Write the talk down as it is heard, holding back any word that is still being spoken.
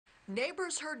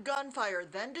Neighbors heard gunfire,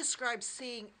 then described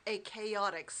seeing a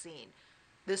chaotic scene.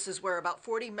 This is where about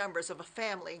 40 members of a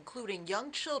family, including young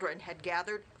children, had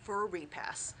gathered for a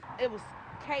repass. It was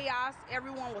chaos.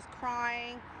 Everyone was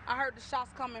crying. I heard the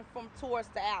shots coming from towards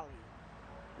the alley.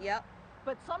 Yep.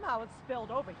 But somehow it spilled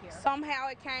over here. Somehow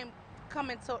it came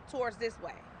coming towards this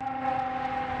way.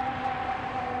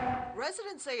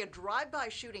 Residents say a drive-by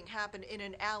shooting happened in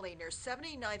an alley near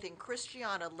 79th and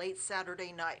Christiana late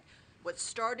Saturday night. What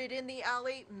started in the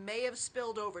alley may have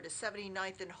spilled over to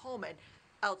 79th and Holman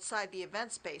outside the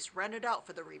event space rented out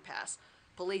for the repass.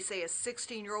 Police say a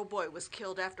 16-year-old boy was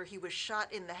killed after he was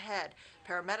shot in the head.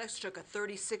 Paramedics took a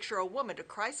 36-year-old woman to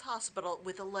Christ Hospital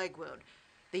with a leg wound.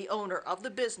 The owner of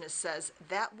the business says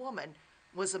that woman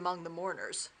was among the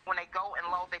mourners. When they go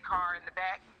and load their car in the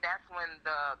back, that's when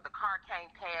the car came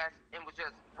past and was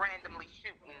just randomly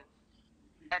shooting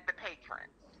at the patrons.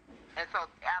 And so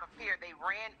out of fear, they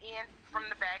ran in from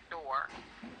the back door,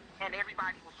 and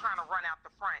everybody was trying to run out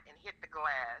the front and hit the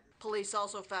glass. Police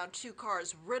also found 2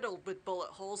 cars riddled with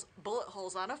bullet holes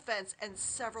on a fence, and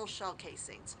several shell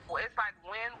casings. Well, it's like,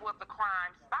 when will the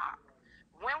crime stop?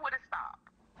 When would it stop?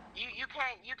 You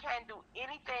can't do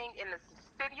anything in the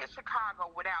city of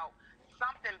Chicago without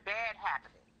something bad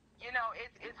happening. You know,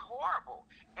 it's horrible.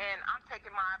 And I'm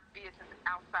taking my business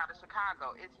outside of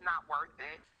Chicago. It's not worth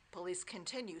it. Police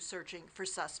continue searching for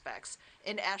suspects.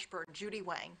 In Ashburn, Judy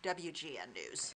Wang, WGN News.